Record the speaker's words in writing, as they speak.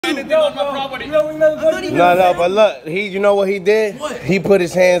anything on my property. No, but look, you know what he did? What? He put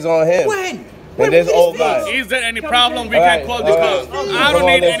his hands on him. When? And this old guy. Is there any problem? We can call the cops. I don't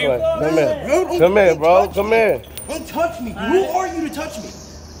need any. Come here, bro. Come here. Don't touch me. Who are you to touch me?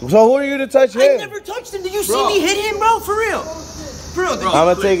 So who are you to touch him? I never touched him. Did you see me hit him, bro? For real. For real. I'm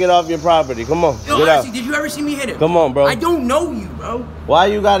gonna take it off your property. Come on. Yo, get honestly, out. did you ever see me hit him? Come on, bro. I don't know you, bro. Why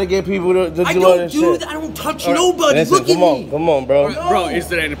you gotta get people to do all this shit? I don't do that. I don't touch nobody. Listen, Look at me. Come on, bro. Bro, is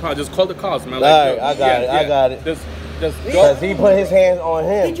there any problem? Just call the cops, man. All right, I got it. Just go. Because he put his hands on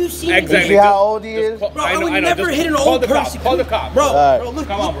him. Did you see Exactly. You see how old he is? Bro, I would never hit an old person. Call the cops. Bro, Right. bro, look,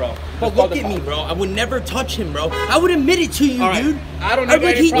 Come on, bro. Look at me, bro. I would never touch him, bro. I would admit it to you, Right. dude. I don't need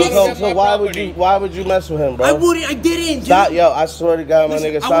any did. problem. So why would you mess with him, bro? I wouldn't. I didn't, dude. Stop, yo! I swear to God, my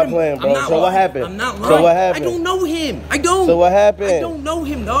Listen, nigga, I stop wouldn't- playing, I'm bro. not So what lying. happened? I'm not lying. So what happened? I don't know him. I don't. So what happened? I don't know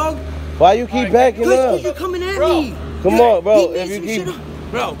him, dog. Why you keep backing up? Because you're coming at me. Come on, bro. He made If you some keep, shit up.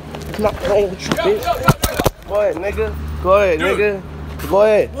 Bro. I'm not playing with you, bitch. Go ahead, nigga. Go ahead, nigga. Go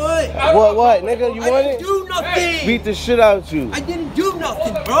ahead. What? What, nigga? You I want didn't it? do nothing. Beat the shit out you. I didn't do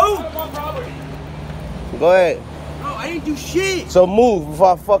nothing, bro. Go ahead. Bro, I didn't do shit. So move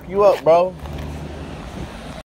before I fuck you up, bro.